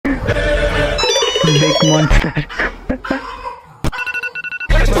big monster.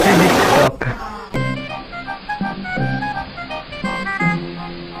 Stop.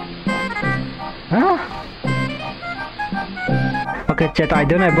 Huh? Okay, chat, I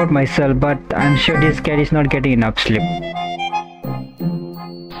don't know about myself, but I'm sure this cat is not getting enough sleep.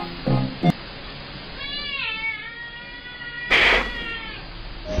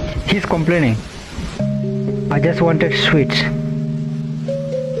 He's complaining. I just wanted sweets.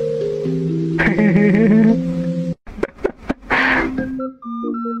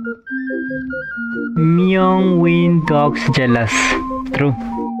 Meow win dogs jealous. True.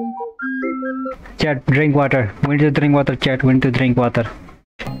 Chat, drink water. We need to drink water, chat. We need to drink water.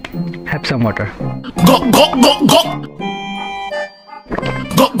 Have some water. Go, go, go, go.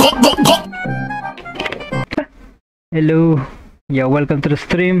 Go, go, go, go. Hello. Yeah, welcome to the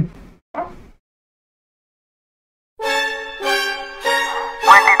stream.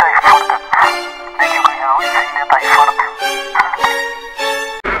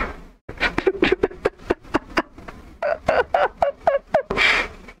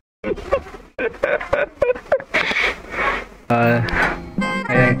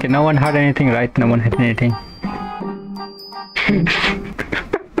 Okay, no one heard anything, right? No one heard anything.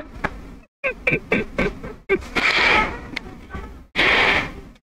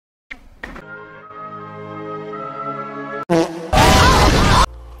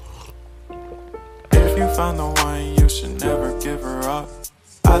 If you find the one, you should never give her up.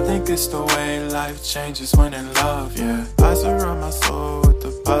 I think it's the way life changes when in love, yeah. I surround my soul with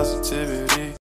the positivity.